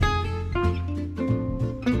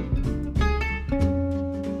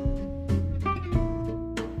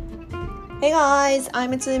Hey guys,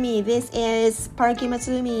 I'm Matsumi. This is Parky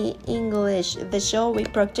Matsumi English, the show we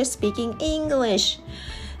practice speaking English.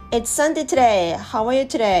 It's Sunday today. How are you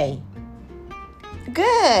today?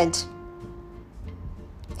 Good.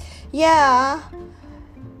 Yeah.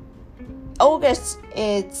 August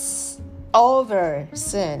it's over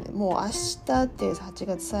soon. もう明日って8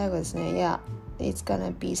月最後ですね。Yeah, it's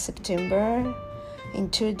gonna be September in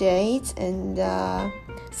 2 days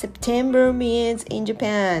and、September means in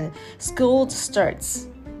Japan school starts、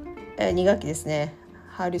2学期ですね。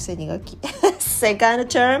How do you say 2学期second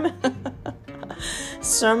term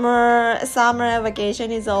summer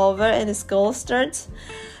vacation is over and school starts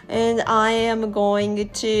and I am going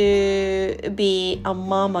to be a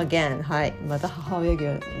mom again. はい、また母親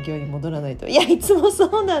業に戻らないと。いや、いつも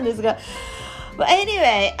そうなんですが。But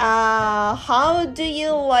anyway、how do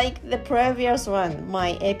you like the previous one,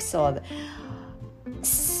 my episode?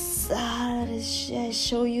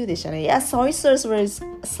 Show you でしたね。Yeah, soy sauce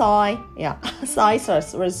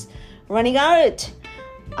was running out.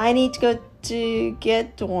 I need to go to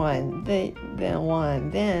get one.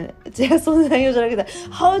 Then じゃあそんな内容じゃなくて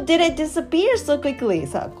How did it disappear so quickly?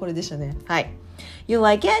 さあこれでしたね。はい。You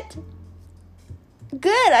like it? Good.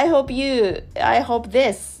 I hope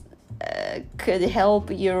this、could help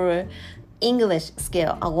your English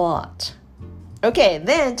skill a lot. Okay,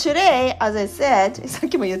 then today, as I said, さっ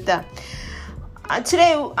きも言った。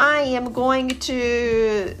Today I am going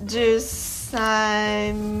to do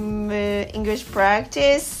some、English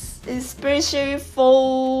practice, especially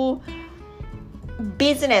for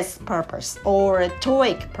business purpose or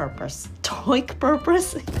TOEIC purpose. TOEIC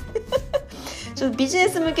purpose? ちょっとビジネ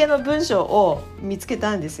ス向けの文章を見つけ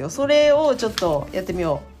たんですよ。それをちょっとやってみ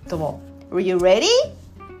ようと思う。Are you ready?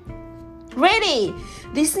 Ready!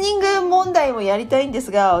 リスニング問題もやりたいんで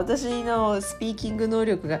すが、私のスピーキング能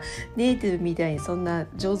力がネイティブみたいにそんな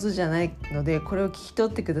上手じゃないので、これを聞き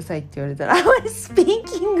取ってくださいって言われたら、あまりスピー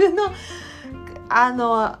キングの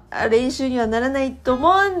練習にはならないと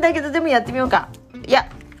思うんだけど、でもやってみようか。Yeah,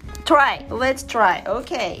 try. Let's try.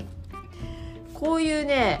 Okay. こういう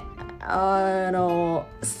ね、soy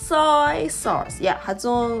sauce。いや、発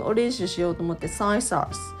音を練習しようと思って、soy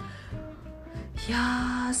sauce。いや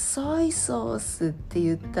ー、ソイソースって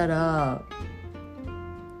言ったら、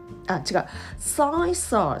違う、ソイ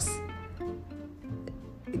ソース。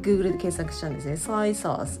Google で検索したんですね。ソイ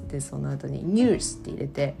ソースでその後にニュースって入れ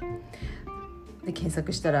て、で検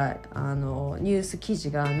索したらニュース記事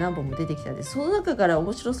が何本も出てきたんで、その中から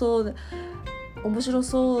面白そう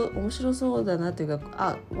だなという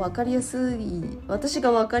か、分かりやすい、私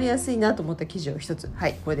が分かりやすいなと思った記事を一つ。は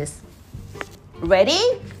い、これです。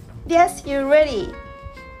Ready?Yes, you're ready.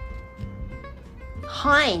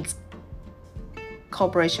 Heinz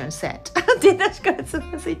Corporation said. 出だしからつ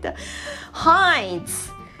まずいた。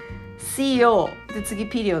Heinz CEO で次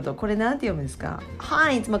ピリオド。これなんて読むんですか？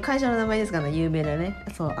 Heinz、会社の名前ですからね。有名なね。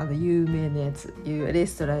そう、有名なやつ。レ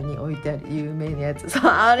ストランに置いてある有名なやつ。そう、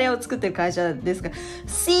あれを作ってる会社ですが、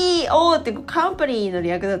CEO ってカンパニーの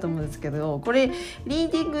略だと思うんですけど、これリ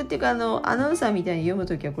ーディングっていうかアナウンサーみたいに読む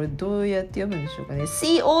ときはこれどうやって読むんでしょうかね。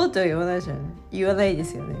CEO とは言わないですよね。言わないで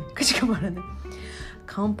すよね。口が回らない。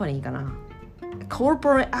カンパニーかな。コー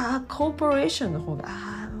ポレーションの方が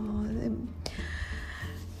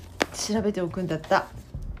調べておくんだった。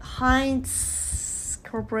Heinz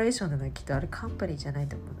Corporation だな、きっとあれカンパニーじゃない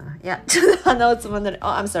と思うな。いや、ちょっと鼻をつまんでる。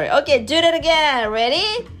I'm sorry. Okay, do that again. Ready?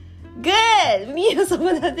 Good! みんなそこ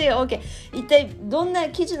だってよ。Okay. 一体どんな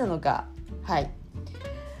記事なのか。はい。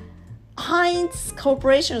Heinz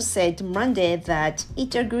Corporation said Monday that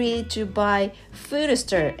it agreed to buy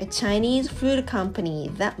Foodstar, a Chinese food company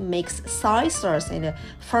that makes soy sauce and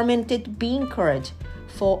fermented bean curd,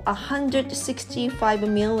 for $165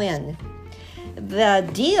 million. The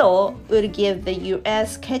deal would give the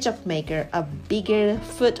U.S. ketchup maker a bigger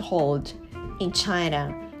foothold in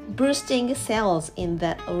China, boosting sales in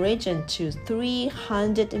that region to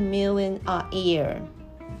 $300 million a year.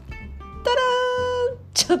 ただーん！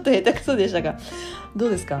ちょっと下手くそでしたが、どう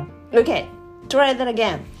ですか？ Okay, try that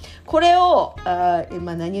again. これを、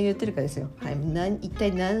何を言ってるかですよ。はい、一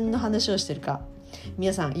体何の話をしてるか。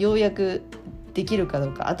皆さん、ようやくできるかど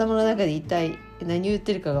うか、頭の中で一体何を言っ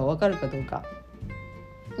てるかが分かるかどうか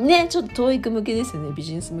ね、ちょっとTOEIC向けですよね。ビ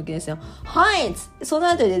ジネス向けですよ。Heinz、その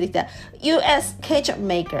後で出てきた US Ketchup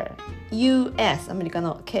Maker、 US アメリカ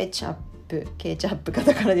のケチャップカ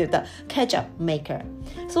タカナで言ったケチャップメーカー。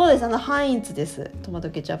そうです、ハインツです。トマト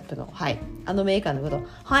ケチャップの、はい、メーカーのこと。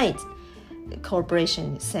Heinz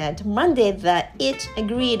Corporation said Monday that it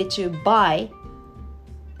agreed to buy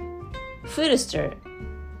Foodstar、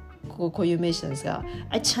こういう名詞なんですが、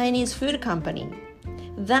a Chinese food company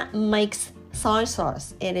that makes soy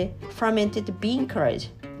sauce and fermented bean curd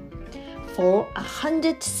for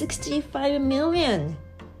 165 million.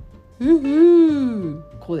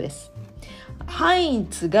 こうです。ハイン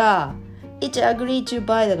ツが It agreed to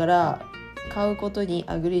buy だから買うことに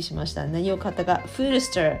アグリーしました。何を買ったか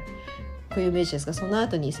Foodster 固有名詞ですが、その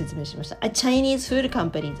後に説明しました。A Chinese food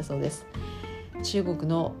company だそうです。中国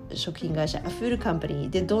の食品会社 A food company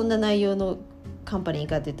でどんな内容のカンパニー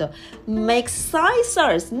かというと Make soy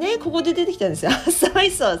sauce ね、ここで出てきたんですよsoy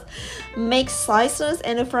sauce Make soy sauce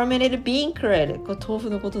and fermented bean curd これ豆腐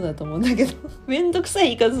のことだと思うんだけどめんどくさ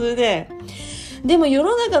い言い方するね。でも世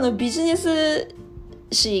の中のビジネス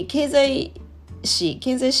誌、経済新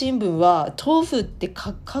聞は豆腐って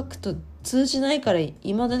書くと通じないからい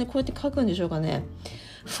まだにこうやって書くんでしょうかね。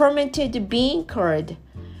 Fermented bean curd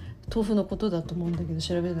豆腐のことだと思うんだけど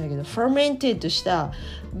調べてないけど fermented した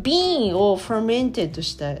ビーンを fermented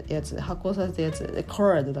したやつ、発酵させたやつで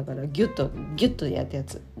curd だからギュッとやったや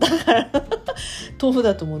つだから豆腐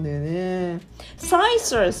だと思うんだよね。サイ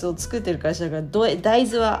ソースを作ってる会社だから大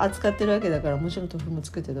豆は扱ってるわけだからもちろん豆腐も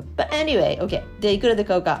作ってる。 But anyway, OK でいくらで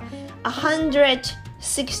買うか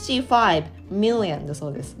165 million だそ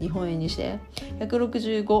うです。日本円にして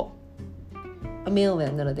165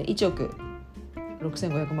 million なので1億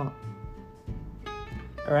6500万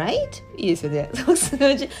Right? いいですよね。数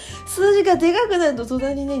字がでかくなると途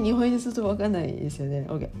端にね日本円にすると分かんないですよね。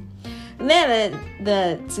 OK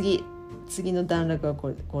で次の段落は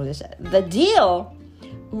これでした。 The deal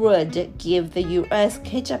would give the US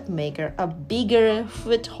ketchup maker a bigger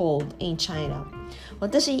foothold in China。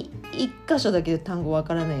 私一箇所だけ単語分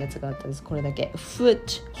からないやつがあったんです。これだけ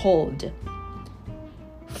foothold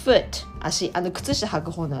foot 足、靴下履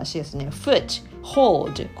く方の足ですね。 foot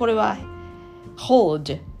hold これは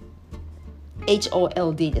hold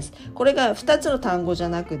HOLD です。これが2つの単語じゃ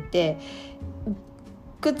なくて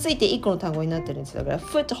くっついて1個の単語になってるんですよ。だから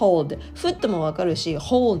foot hold foot も分かるし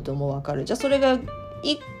hold も分かる。じゃあそれが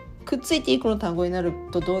くっついて1個の単語になる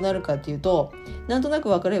とどうなるかっていうとなんとなく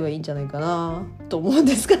分かればいいんじゃないかなと思うん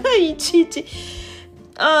ですがいちいち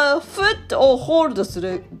foot を hold す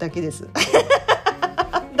るだけです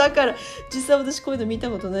だから実際私こういうの見た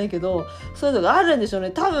ことないけどそういうのがあるんでしょうね。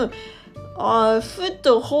多分フッ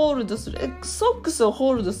トをホールドするソックスをホ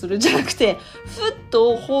ールドするじゃなくてフッ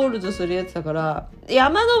トをホールドするやつだから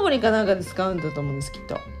山登りかなんかで使うんだと思うんです。き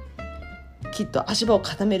っと足場を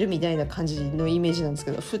固めるみたいな感じのイメージなんです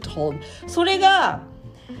けどフットホールドそれが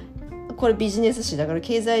これビジネス誌だから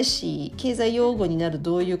経済用語になる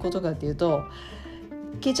どういうことかっていうと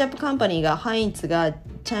ケチャップカンパニーがハインツが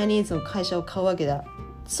チャイニーズの会社を買うわけだ。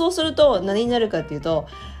そうすると何になるかっていうと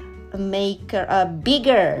make a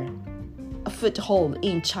bigger foothold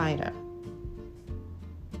in China っ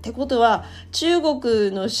てことは中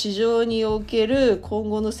国の市場における今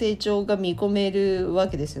後の成長が見込めるわ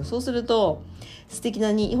けですよ。そうすると素敵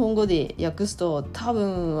な日本語で訳すと多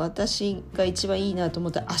分私が一番いいなと思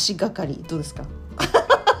った足がかりどうですか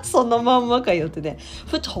そのまんまかよってね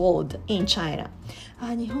foothold in China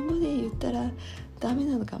日本語で言ったらダメ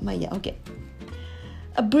なのかまあいいや OK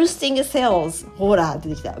boosting sales ほら出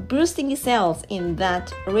てきた boosting sales in that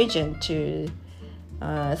region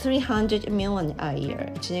to、300 million a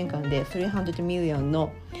year 1年間で300 million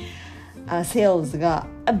の、sales が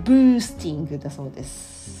boosting だそうで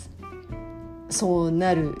す。そう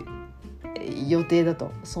なる予定だ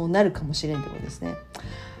とそうなるかもしれんってことですね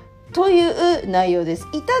という内容です。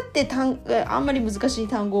至ってあんまり難しい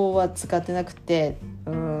単語は使ってなくて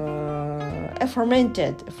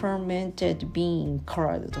fermented bean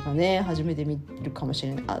curd とかね初めて見るかもし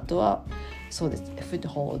れない。あとはそうです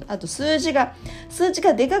foothold あと数字が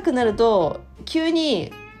でかくなると急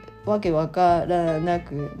にわけわからな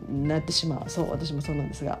くなってしまう。そう私もそうなん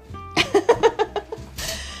ですが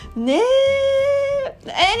ねえ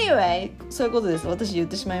Anyway そういうことです。私言っ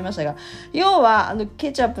てしまいましたが要は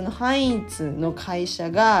ケチャップのハインツの会社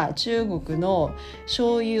が中国の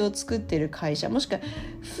醤油を作ってる会社もしくは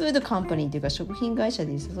フードカンパニーっていうか食品会社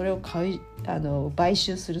です。それを買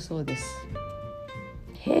収するそうです。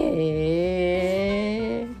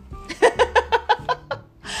へー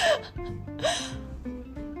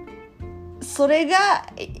それが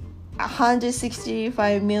165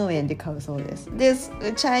 million で買うそうです。で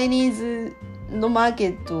チャイニーズのマーケ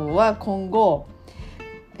ットは今後、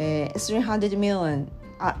300 million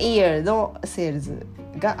a year のセールス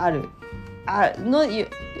があるの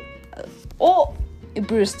をブ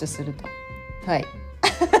ーストすると。はい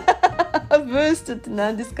ブーストって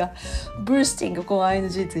何ですか。ブースティングこう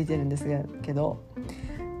ING ついてるんですけど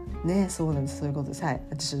そうなんです。そういうことです。はい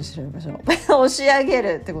私調べましょう押し上げ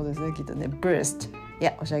るってことですねきっとね。ブーストい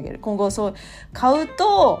や、押し上げる。今後そう買う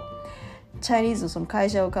と、チャイニーズのその会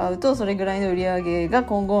社を買うとそれぐらいの売り上げが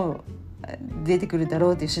今後出てくるだ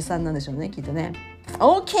ろうっていう試算なんでしょうね、きっとね。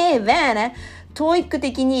OK, then TOEIC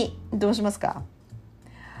的にどうしますか？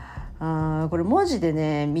これ文字で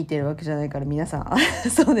ね見てるわけじゃないから皆さん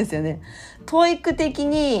そうですよね。TOEIC 的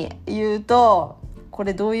に言うとこ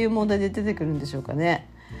れどういう問題で出てくるんでしょうかね。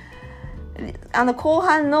後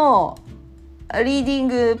半のリーディン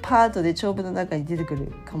グパートで長文の中に出てく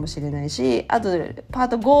るかもしれないし、あとパー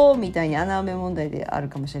ト5みたいに穴埋め問題である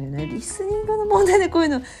かもしれない。リスニングの問題でこういう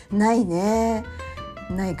のないね、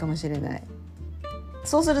ないかもしれない。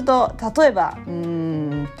そうすると例えば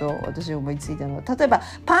私思いついたのは、例えば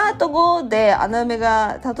パート5で穴埋め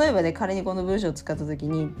が、例えばね仮にこの文章を使った時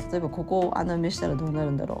に例えばここを穴埋めしたらどうな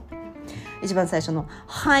るんだろう。一番最初の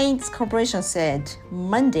Heinz Corporation said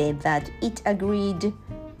Monday that it agreed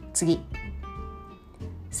次、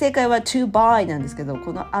正解は to buy なんですけど、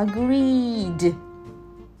この agreed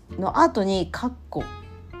の後にカッコ、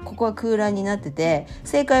ここは空欄になってて、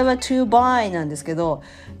正解は to buy なんですけど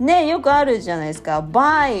ね、よくあるじゃないですか。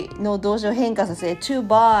 buy の動詞を変化させ to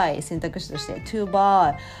buy 選択肢として to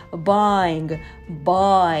buy, buying,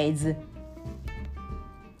 buys,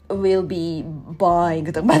 will be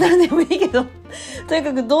buying とかまだ何でもいいけどとに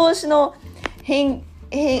かく動詞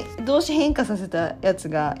変化させたやつ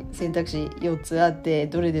が選択肢4つあって、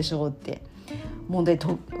どれでしょうって問題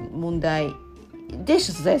で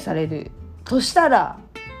出題されるとしたら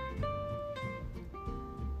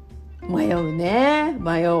迷う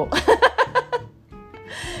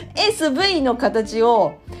SV の形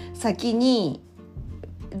を先に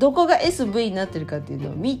どこが SV になってるかっていう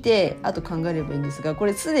のを見てあと考えればいいんですが、こ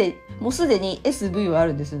れもうすでに SV はあ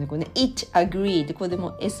るんですよね。これね It agreed これで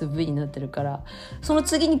も SV になってるから、その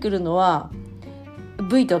次に来るのは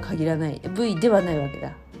V とは限らない V ではないわけ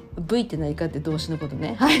だ。 V って何かって動詞のこと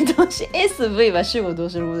ね。はい、動詞 SV は主語動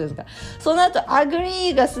詞のことですから、その後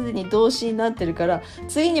agree がすでに動詞になってるから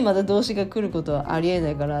次にまた動詞が来ることはありえ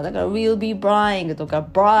ないから、だから will be buying とか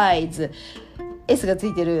brides S がつ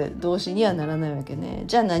いてる動詞にはならないわけね。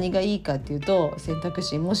じゃあ何がいいかっていうと、選択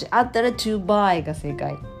肢もしあったら to buy が正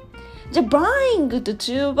解。じゃあ buying と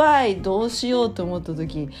to buy どうしようと思った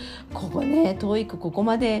時、ここね TOEIC ここ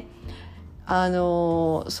まで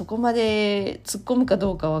そこまで突っ込むか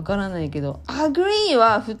どうかわからないけど agree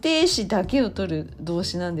は不定詞だけを取る動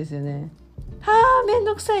詞なんですよね。めん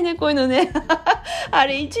どくさいねこういうのねあ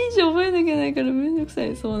れいちいち覚えなきゃいけないからめんどくさ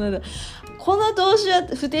い。そうなんだ、この動詞は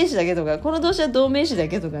不定詞だけとかこの動詞は動名詞だ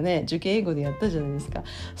けとかね、受験英語でやったじゃないですか。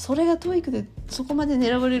それが TOEIC でそこまで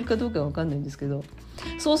狙われるかどうかは分かんないんですけど、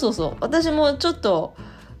そう私もちょっと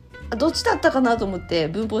どっちだったかなと思って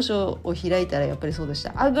文法書を開いたらやっぱりそうでした。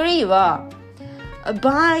 agree は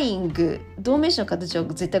buying 動名詞の形は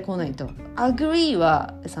絶対来ないと、 agree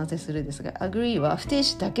は賛成するんですが agree は不定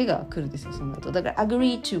詞だけが来るんですよ。その後だから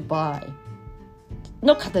agree to buy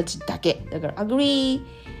の形だけだから agree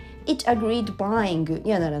it agreed buying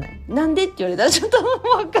にはならない。なんでって言われたらちょっと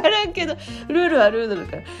分からんけどルールはルールだ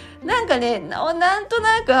からなんかね、なんと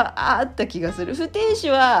なくあった気がする。不定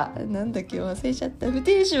詞はなんだっけ忘れちゃった。不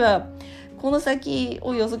定詞はこの先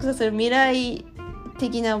を予測させる未来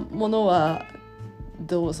的なものは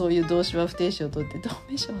そういう動詞は不定詞を取って、動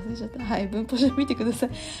名詞忘れちゃった。はい、文法書見てください。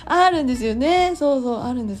あるんですよね。そう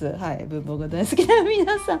あるんです。はい、文法が大好きな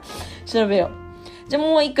皆さん調べよう。じゃあ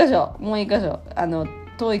もう一箇所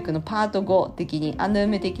TOEIC のパート5的に穴埋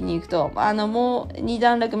め的にいくともう2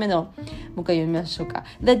段落目のもう一回読みましょうか。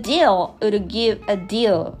 The deal would give the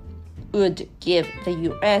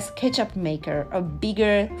US ketchup maker a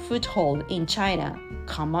bigger foothold in China,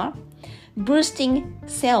 boosting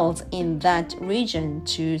sales in that region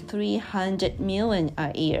to 300 million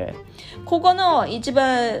a year。 ここの一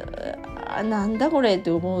番なんだこれっ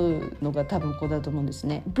て思うのが多分ここだと思うんです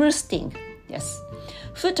ね。 boosting Yes.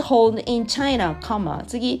 Foothold in China,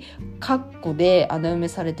 次カッコで穴埋め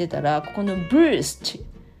されてたら、ここの boost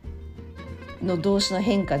の動詞の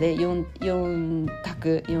変化で4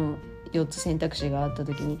つ選択肢があった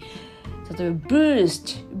ときに、例えば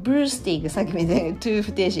boosting さっき見て to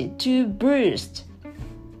不定詞 to boost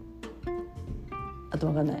あと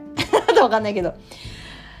わかんないけど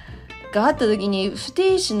があったときに不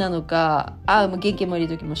定詞なのか、もう原型も入れ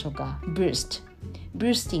ておきましょうか。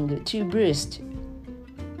boosting to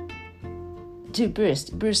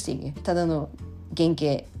boosting ただの原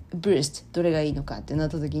型 boost どれがいいのかってなっ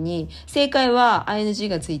た時に、正解は ing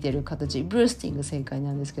がついてる形 boosting 正解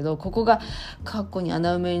なんですけど、ここがカッコに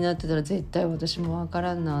穴埋めになってたら絶対私もわか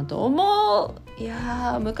らんなと思う。い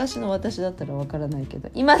や昔の私だったらわからないけど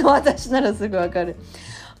今の私ならすぐわかる。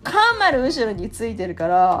カマル後ろについてるか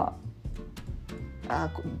ら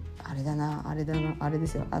あれだなあれで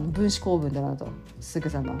すよ、分子構文だなとすぐ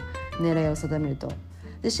さま狙いを定めると、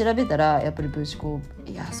で調べたらやっぱり分子構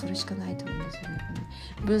文、いやそれしかないと思うんですよね。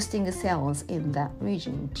Boosting cells in that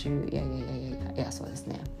region to いやそうです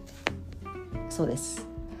ね、そうです、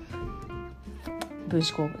分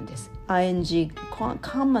子構文です。 ing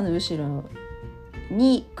カンマの後ろ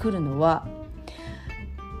に来るのは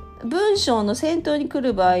文章の先頭に来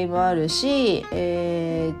る場合もあるし、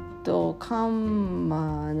カン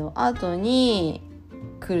マの後に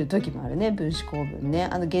来る時もあるね、分子構文ね。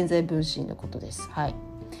現在分詞のことです。はい。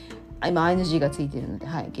今 ing がついているので、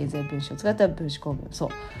はい、現在分詞を使った分子構文。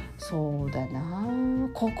そうだな。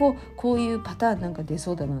こういうパターンなんか出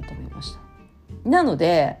そうだなと思いました。なの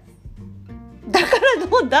で、だから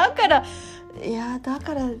どうだっ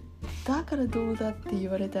て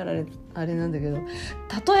言われたらあれなんだけど、例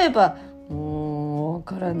えばわ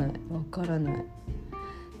からない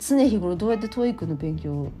常日頃どうやって TOEIC の勉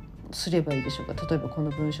強をすればいいでしょうか。例えばこの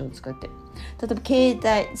文章を使って、例えば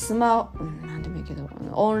携帯スマホ、なんでもいいけど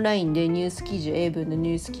オンラインでニュース記事、英文の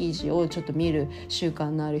ニュース記事をちょっと見る習慣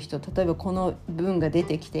のある人、例えばこの文が出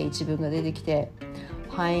てきて、一文が出てきて、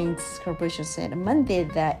Heinz Corporation said Monday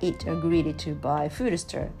that it agreed to buy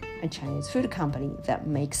Foodster, a Chinese food company that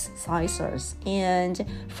makes soy sauce and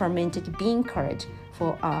fermented bean curd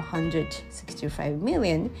for $165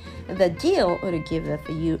 million. The deal would give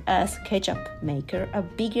the U.S. ketchup maker a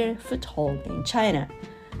bigger foothold in China,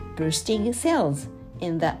 boosting sales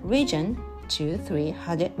in that region to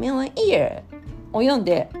 $300 million a year. を読ん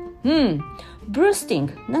で、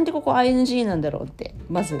boosting なんでここ ing なんだろうって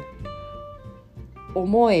まず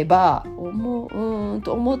思えば分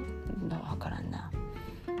からんな。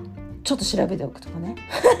ちょっと調べておくとかね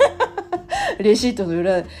レシートの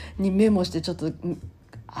裏にメモしてちょっと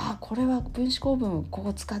これは分子構文こ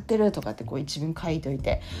こ使ってるとかってこう一文書いておい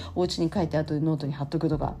て、お家に書いて後でノートに貼っとく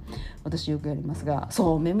とか私よくやりますが、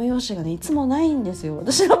そうメモ用紙がねいつもないんですよ、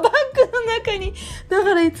私のバッグの中に。だ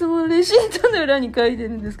からいつもレシートの裏に書いてる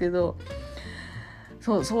んですけど、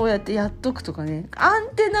そうやってやっとくとかね。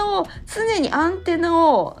常にアンテナ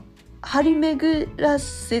を張り巡ら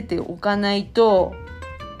せておかないと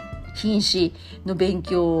品詞の勉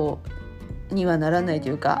強にはならないと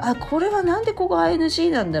いうか、これはなんでここ ing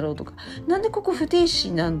なんだろうとか、なんでここ不定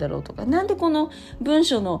詞なんだろうとか、なんでこの文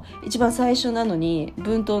章の一番最初なのに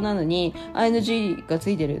文頭なのに ing がつ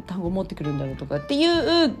いてる単語を持ってくるんだろうとかってい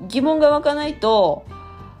う疑問が湧かないと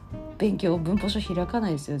文法書開かな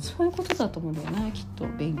いですよ。そういうことだと思うんだよな、きっと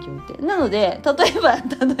勉強って。なので例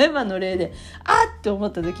えばの例でって思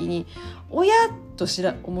った時におやっと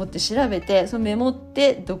思って調べて、そのメモっ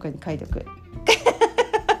てどっかに書いておく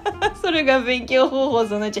それが勉強方法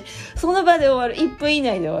その1。その場で終わる、1分以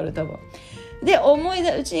内で終わる多分で、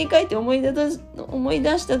うちに帰って思い出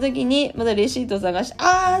した時にまたレシートを探して、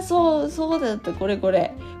そうだった、これこ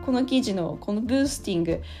の記事のこのブースティン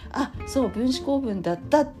グ、そう分子構文だっ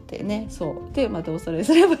たってね、そうでまたおさらい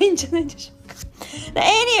すればいいんじゃないでしょうか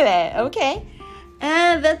Anyway, okay,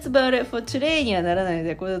 and that's about it for today にはならないの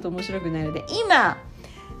で、これだと面白くないので、今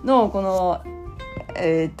のこの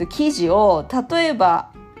記事を例え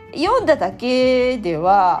ば読んだだけで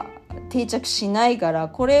は定着しないから、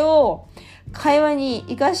これを会話に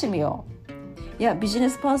生かしてみよう。いやビジネ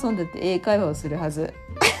スパーソンだって英会話をするはず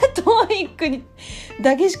TOEIC に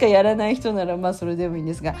だけしかやらない人ならそれでもいいん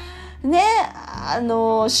ですがね、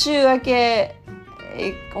週明け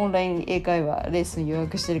オンライン英会話レッスン予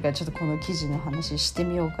約してるから、ちょっとこの記事の話して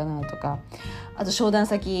みようかなとか、あと商談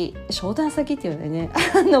先っていうのね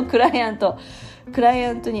クライアント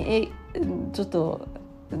にちょっと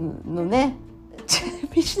のね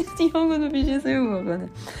ビジネス用語のビジネス用語わかんない、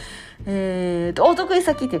お得意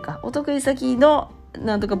先っていうか、お得意先の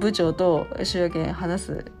なんとか部長と週明け話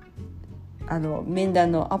す面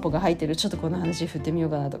談のアポが入ってる、ちょっとこの話振ってみよ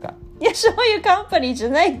うかなとか。いやそういうカンパニーじゃ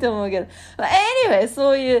ないと思うけど、anyway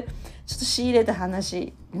そういうちょっと仕入れた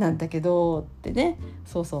話なんだけどってね。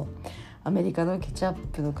アメリカのケチャッ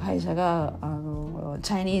プの会社が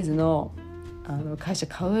チャイニーズの会社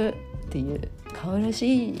買うら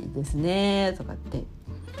しいですねとかって、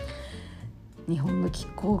日本の気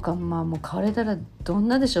候感もう買われたらどん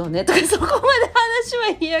なでしょうねとか、そこまで話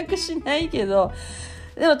は飛躍しないけど、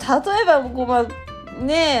でも例えば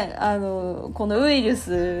このウイル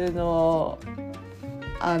スの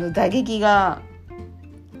打撃が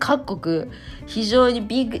各国非常に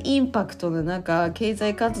ビッグインパクトの中、経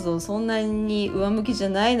済活動そんなに上向きじゃ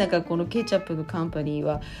ない中、このケチャップのカンパニー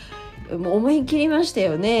はもう思い切りました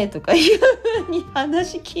よねとかいう風に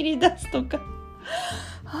話切り出すとか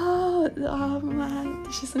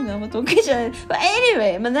私そういうのあんま得意じゃない。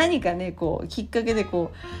Anyway、何かねこうきっかけで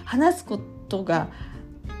こう話すことが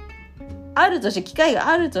あるとして、機会が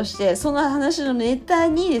あるとして、その話のネタ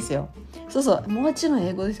にですよ。もちろん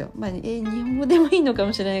英語ですよ。日本語でもいいのか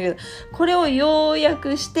もしれないけど、これを要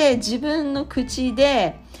約して自分の口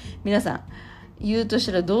で皆さん言うとし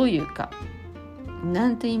たらどう言うか。な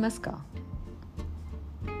んて言いますか？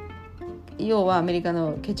要はアメリカ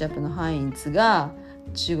のケチャップのハインツが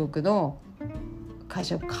中国の会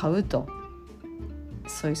社を買うと。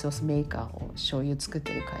ソイソースメーカーを、醤油作っ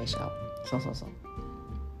てる会社を。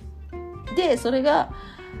でそれが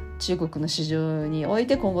中国の市場におい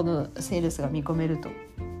て今後のセールスが見込めると、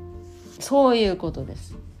そういうことで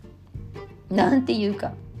す。なんていう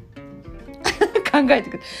か考えて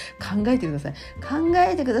く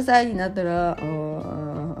ださいになったら、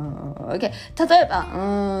OK、 例えば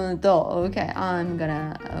OK I'm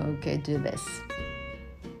gonna do this。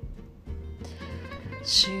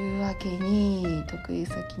 週明けに得意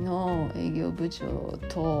先の営業部長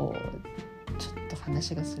とちょっと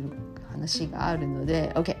話があるの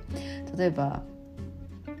で OK。 例えば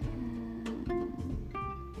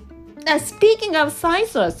Speaking of soy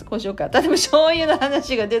sauce、 こうしようか。例えば醤油の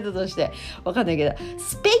話が出たとしてわかんないけど、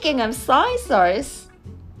 Speaking of soy sauce,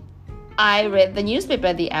 I read the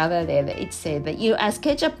newspaper the other day that it said that US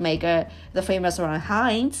ketchup maker, the famous one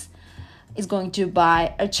Heinz, is going to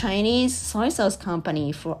buy a Chinese soy sauce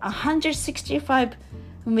company for 165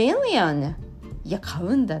 million。いや買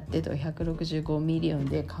うんだってと、165ミリオン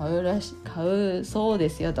で買うそうで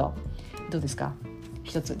すよと。どうですか？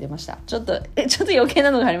一つ出ました。ちょっと余計な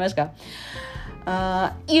のがありますか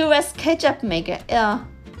？US ketchup maker,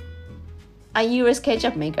 a US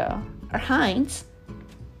ketchup maker, Heinz,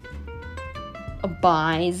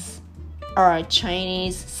 buys a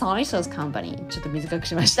Chinese soy sauce company。 ちょっと短く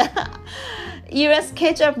しました。US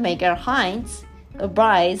ketchup maker Heinz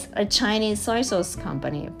buys a Chinese soy sauce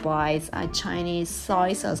company,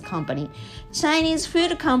 Chinese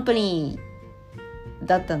food company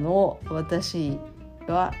だったのを私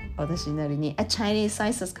なりに a Chinese soy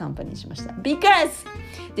sauce company にしました。 because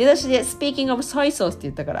出だしで speaking of soy sauce って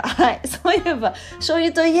言ったから、はい、そういえば醤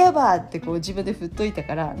油といえばってこう自分で振っといた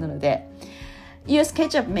から、なので US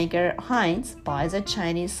ketchup maker Heinz buys a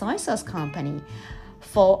Chinese soy sauce company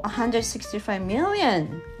for 165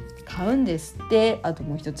 million。 買うんですって。あと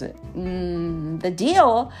もう一つ、the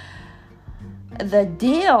deal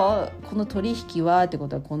この取引はってこ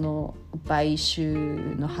とは、この買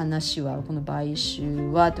収の話は、この買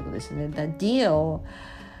収はってことですね。 The deal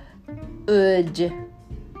would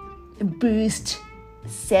boost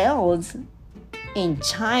sales in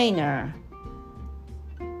China,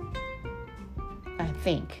 I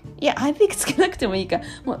think。 いや I think つけなくてもいいか、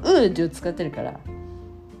もう would を使ってるから。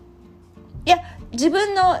いや自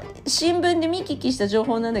分の新聞で見聞きした情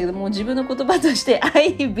報なんだけど、もう自分の言葉として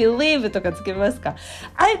I believe とかつけますか。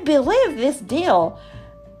 I believe that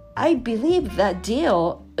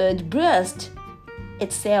deal would boost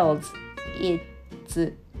its sales. It's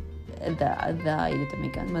the 入れてもい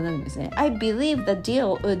いかな。なんですね。I believe the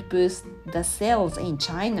deal would boost the sales in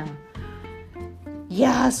China。 い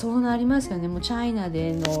やーそうなりますよね。もうチャイナ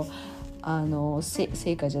での成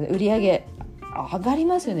果じゃない、売り上げ上がり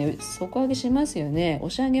ますよね。底上げしますよね。押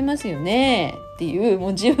し上げますよねっていう、も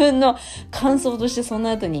う自分の感想として、その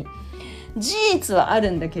後に事実はあ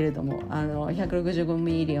るんだけれども、165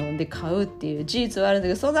ミリオンで買うっていう事実はあるんだ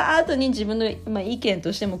けど、その後に自分の、意見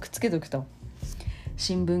としてもくっつけとくと、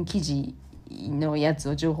新聞記事のやつ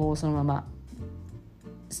を、情報をそのまま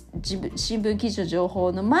新聞記事の情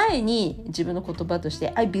報の前に自分の言葉とし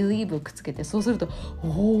て I believe をくっつけて、そうするとこ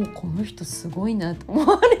の人すごいなと思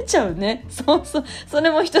われちゃうね。それ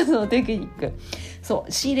も一つのテクニック。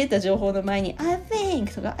仕入れた情報の前に I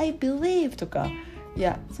think とか I believe とか、い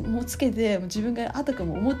やもうつけて、自分があたか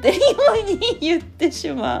も思ってるように言ってし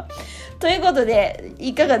まうということで、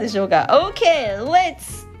いかがでしょうか。 OK,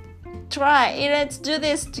 let's do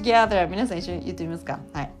this together。 皆さん一緒に言ってみますか。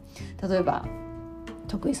はい、例えば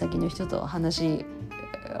得意先の人と話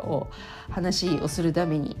をするた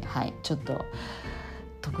めに、はい、ちょっと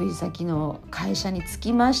得意先の会社に着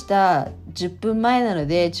きました。10分前なの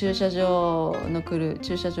で駐車場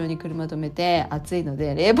に車止めて、暑いの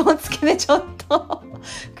で冷房つけてちょっと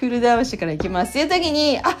クールダウンしてから行きますっていう時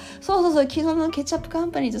に、そう昨日のケチャップカ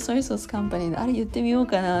ンパニーとソイソースカンパニーのあれ言ってみよう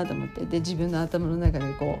かなと思って、で自分の頭の中で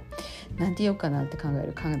なんて言おうかなって考え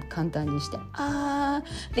る。簡単にして、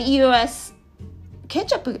The US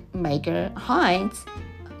ketchup maker Heinz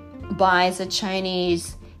buys a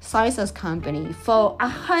Chinese soy sauce company for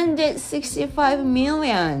 165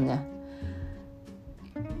 million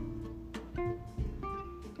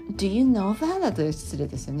Do you know that? だと失礼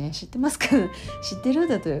ですよね。知ってますか？知ってる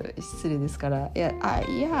だと失礼ですから。Yeah,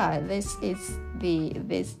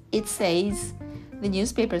 it says, the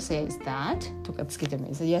newspaper says that とかつけてもい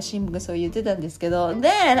いです。いや、新聞がそう言ってたんですけど、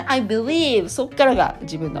Then I believe そっからが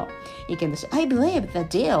自分の意見として I believe the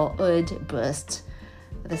deal would boost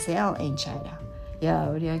the sale in China. いや、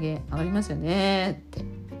売り上げ上がりますよねって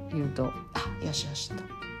言うと、よしよしと。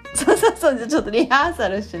そうちょっとリハーサ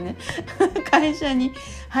ルしてね会社に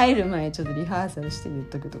入る前ちょっとリハーサルして言っ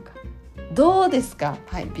とくとか。どうですか？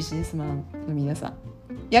はい、ビジネスマンの皆さん、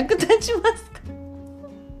役立ちますか？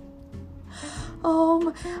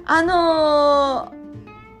こ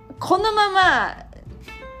のまま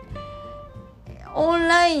オン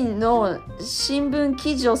ラインの新聞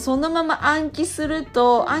記事をそのまま暗記し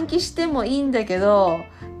てもいいんだけど、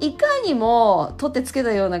いかにも取ってつけ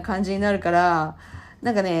たような感じになるから、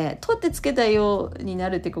なんかね、取ってつけたようにな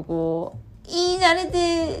るってこう言い慣れ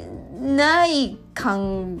てない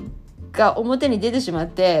感が表に出てしまっ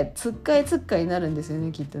てつっかいになるんですよ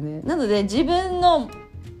ね、きっとね。なので自分の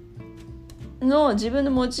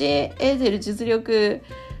持ち得てる実力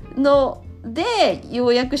ので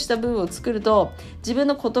要約した文を作ると、自分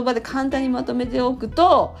の言葉で簡単にまとめておく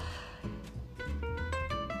と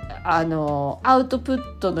アウトプ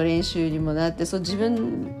ットの練習にもなって、自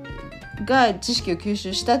分が知識を吸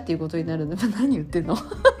収したっていうことになるので、何言ってんの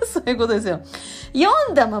そういうことですよ。読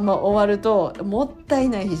んだまま終わるともったい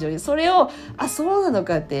ない、非常に。それをそうなの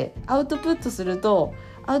かってアウトプットす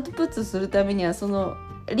るためにはその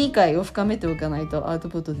理解を深めておかないとアウト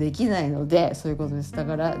プットできないので、そういうことです。だ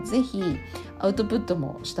からぜひアウトプット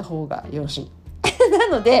もした方がよろしいな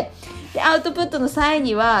のでアウトプットの際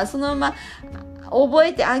にはそのまま覚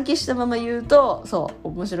えて暗記したまま言うと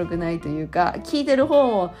面白くないというか、聞いてる方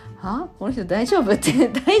もこの人大丈夫って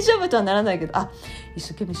大丈夫とはならないけど、一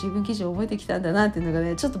生懸命新聞記事を覚えてきたんだなっていうのが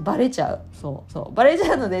ね、ちょっとバレちゃう。バレち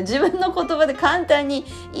ゃうので、自分の言葉で簡単に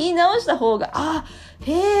言い直した方が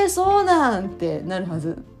へえそうなんってなるは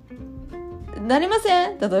ず。なりませ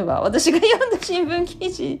ん？例えば私が読んだ新聞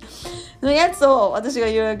記事のやつを私が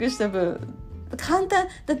要約した分、簡単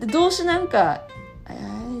だって。動詞なんか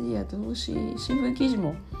動詞、新聞記事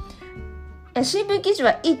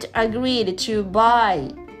は It agreed to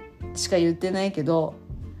buy しか言ってないけど、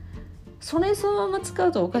そのまま使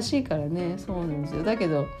うとおかしいからね。そうなんですよ。だけ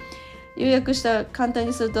ど要約した簡単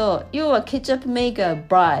にすると、要は Ketchup maker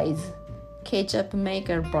buys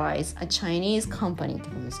a Chinese company って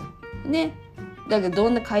ことですよね。だけどど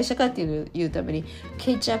んな会社かっていうために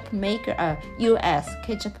Ketchup maker US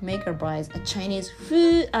Ketchup maker buys a Chinese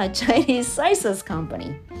slices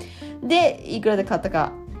company でいくらで買った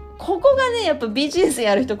か。ここがね、やっぱビジネス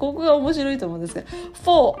やる人、ここが面白いと思うんですけど、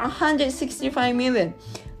for 165 million、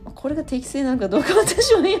 これが適正なのかどうか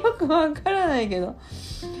私はよくわからないけど、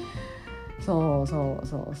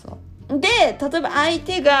で、例えば相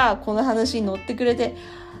手がこの話に乗ってくれて、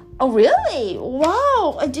Oh really?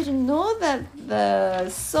 Wow! I didn't know that the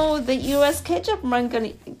US ketchup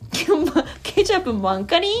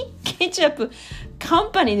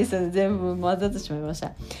company ですよね。全部混ざってしまいまし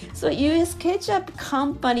た。US ketchup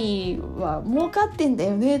company は儲かってんだ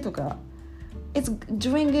よねとか、It's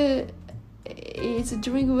doing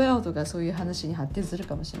well とか、そういう話に発展する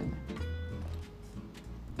かもしれない。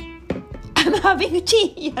I'm having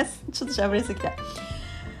tea! Yes! ちょっと喋りすぎた。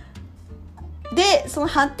で、その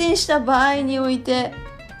発展した場合において、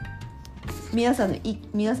皆さんの意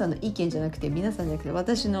見じゃなくて、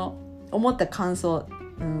私の思った感想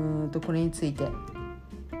これについて、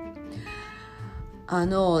な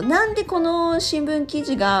んでこの新聞記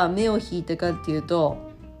事が目を引いたかっていうと、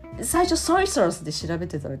最初ソイソースで調べ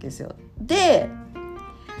てたわけですよ。で、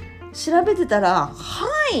調べてたらハ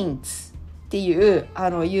インツっていう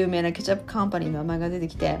有名なケチャップカンパニーの名前が出て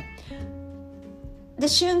きて、で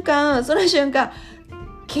その瞬間、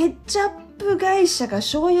ケチャップ会社が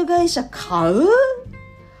醤油会社買う？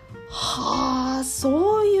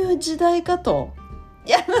そういう時代かと。い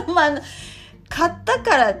や、買った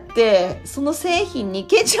からってその製品に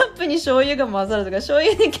ケチャップに醤油が混ざるとか、醤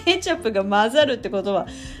油にケチャップが混ざるってことは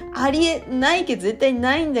ありえないけど、絶対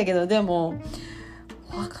ないんだけど、でも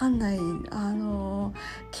わかんない。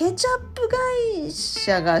ケチャップ会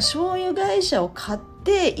社が醤油会社を買っ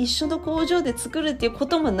て一緒の工場で作るっていうこ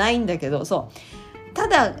ともないんだけど、た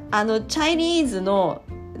だチャイニーズの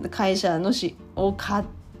会社を買っ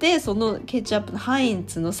て、そのケチャップのハイン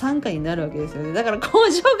ツの傘下になるわけですよね。だから工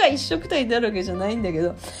場が一緒くたになるわけじゃないんだけ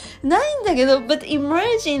ど、but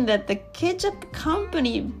imagine that the ketchup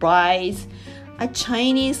company buys a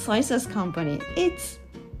Chinese slices company. It's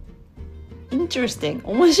interesting.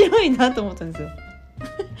 面白いなと思ったんですよ。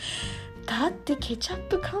だってケチャッ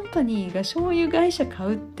プカンパニーが醤油会社買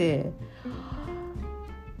うって、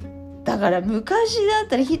だから昔だっ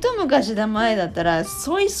たら一昔前だったら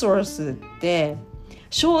ソイソースって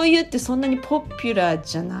醤油ってそんなにポピュラー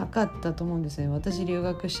じゃなかったと思うんですね。私留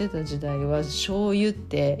学してた時代は醤油っ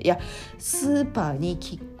てスーパーに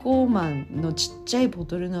キッコーマンのちっちゃいボ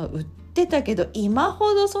トルの売ってたけど、今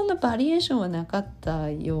ほどそんなバリエーションはなかった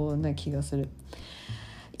ような気がする。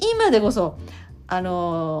今でこそ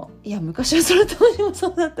昔はその当時もそ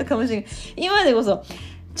うだったかもしれない。今でこそ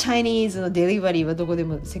チャイニーズのデリバリーはどこで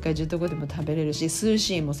も世界中どこでも食べれるし、スー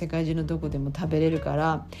シーも世界中のどこでも食べれるか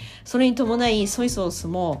ら、それに伴いソイソース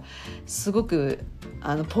もすごく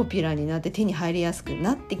ポピュラーになって手に入りやすく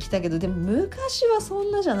なってきたけど、でも昔はそ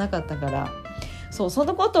んなじゃなかったから、そ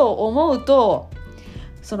のことを思うと、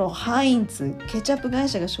そのハインツケチャップ会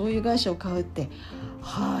社が醤油会社を買うって、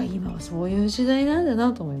今はそういう時代なんだ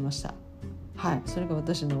なと思いました。それが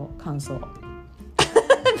私の感想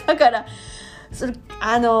だからそれイメ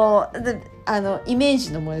ー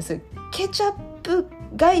ジのものです。ケチャップ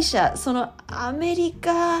会社、そのアメリ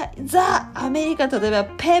カ、アメリカ、例えば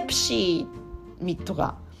ペプシーと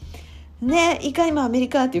かね、いかにもアメリ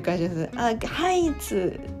カっていう会社です。ハイン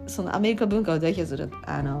ツ、そのアメリカ文化を代表する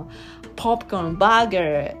ポップコーン、バーガ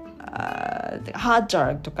ー、ハットド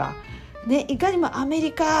ッグとかね、いかにもアメ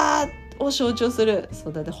リカを象徴する、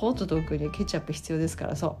だってホットドッグにはケチャップ必要ですか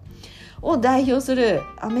ら、を代表する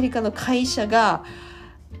アメリカの会社が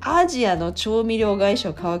アジアの調味料会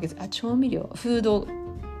社を買うわけです。調味料フード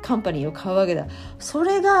カンパニーを買うわけだ。そ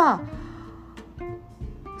れが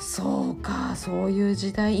そうか、そういう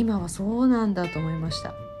時代、今はそうなんだと思いまし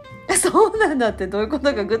た。そうなんだってどういうこ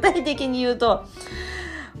とか具体的に言うと、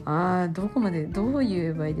どこまでどう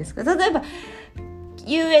言えばいいですか。例えば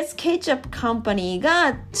US ケチャップカンパニーが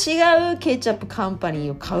違うケチャップカンパニ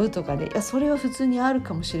ーを買うとかで、それは普通にある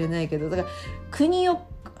かもしれないけど、だから国を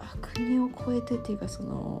超えてっていうか、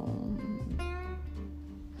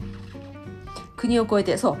国を超え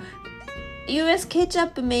て、US ケチャッ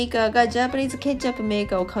プメーカーがジャパニーズケチャップメー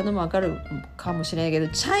カーを買うのも分かるかもしれないけど、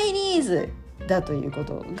チャイニーズだというこ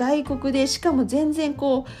と、外国でしかも全然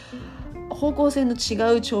方向性の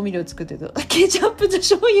違う調味料を作ってると、ケチャップと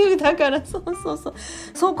醤油だから、そ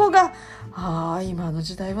こが今の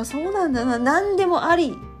時代はそうなんだな、何でもあ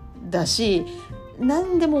りだし、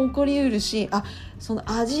何でも起こりうるし、その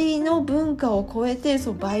味の文化を超えて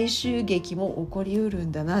買収劇も起こりうる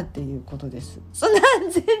んだなっていうことです。全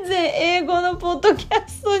然英語のポッドキャ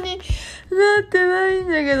ストになってないん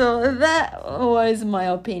だけど、 That was my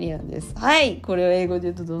opinion です。これを英語で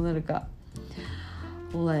言うとどうなるか。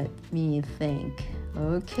Let me think.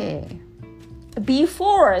 Okay.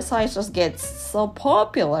 Before soy sauce gets so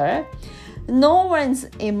popular, no one's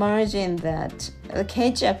imagined that a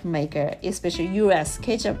ketchup maker, especially US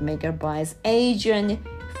ketchup maker, buys Asian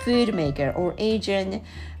food maker or Asian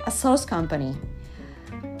sauce company.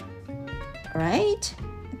 Right?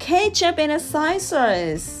 Ketchup and a soy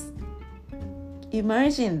sauce.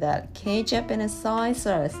 Imagine that. Ketchup and a soy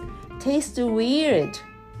sauce taste weird.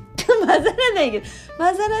 混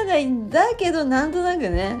ざらないんだけど、なんとなく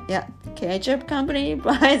ね。Ketchup company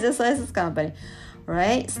buys a soy sauce company.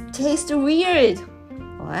 Right? Taste weird.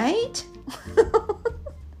 Right?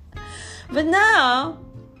 But now,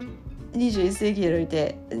 21世紀におい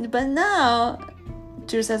て But now,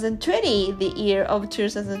 2020, the year of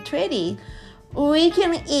 2020, we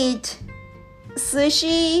can eat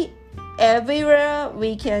sushi everywhere.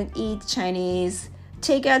 We can eat Chinese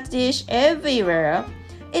takeout dish everywhere.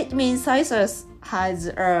 It means soy sauce has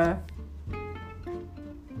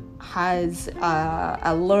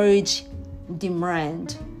a large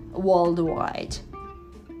demand worldwide.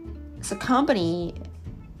 So company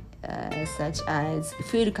such as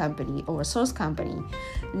food company or sauce company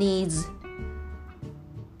need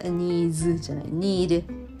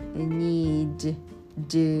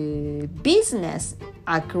the business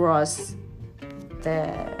across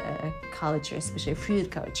the culture, especially food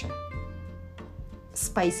culture,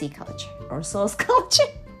 spicy culture or sauce culture.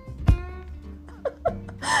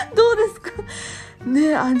 どうですか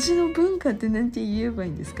ね、味の文化ってなんて言えばい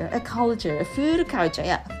いんですか。culture, food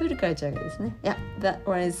culture, food culture がですね。that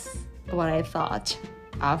was what I thought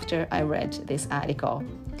after I read this article.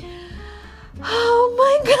 Oh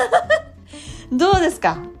my god! どうです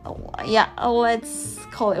か。let's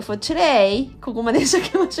call it for today. ここまでにしと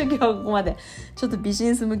きましょう。今日はここまで。ちょっとビジ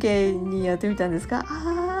ネス向けにやってみたんですか。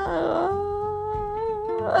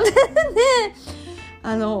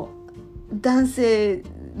ね、男性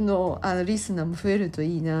のリスナーも増えると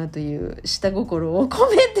いいなという下心を込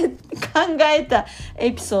めて考えた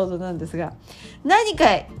エピソードなんですが、何か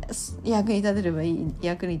役に立てば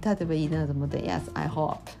いいなと思って Yes, I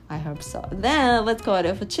hope so. Then let's call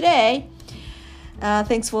it for today.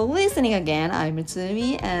 Thanks for listening again. I'm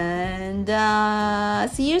Mitsumi and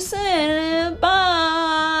see you soon.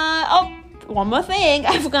 Bye. Oh, one more thing.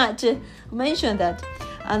 I forgot to mention that.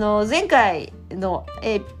 前回の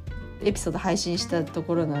エピソード配信したと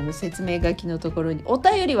ころの説明書きのところにお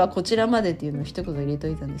便りはこちらまでっていうのを一言入れと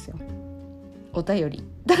いたんですよ。お便り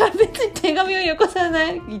だから別に手紙をよこさな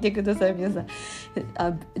い聞いてください皆さん。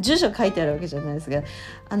住所書いてあるわけじゃないですが、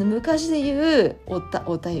昔で言う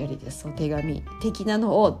お便りです。お手紙的な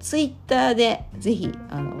のをツイッターでぜひ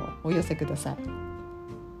お寄せください。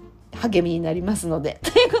励みになりますので。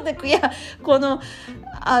ということで、いやこの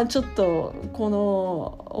ちょっとこ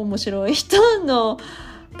の面白い人の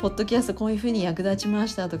ポッドキャストこういう風に役立ちま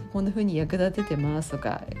したとか、こんな風に役立ててますと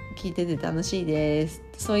か聞いてて楽しいです、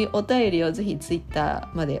そういうお便りをぜひツイッタ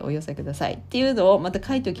ーまでお寄せくださいっていうのをまた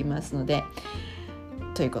書いておきますので、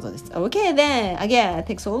ということです。 Okay then, again,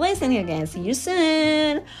 thanks for listening again. See you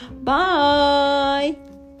soon. Bye.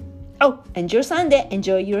 Oh, enjoy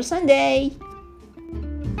your Sunday.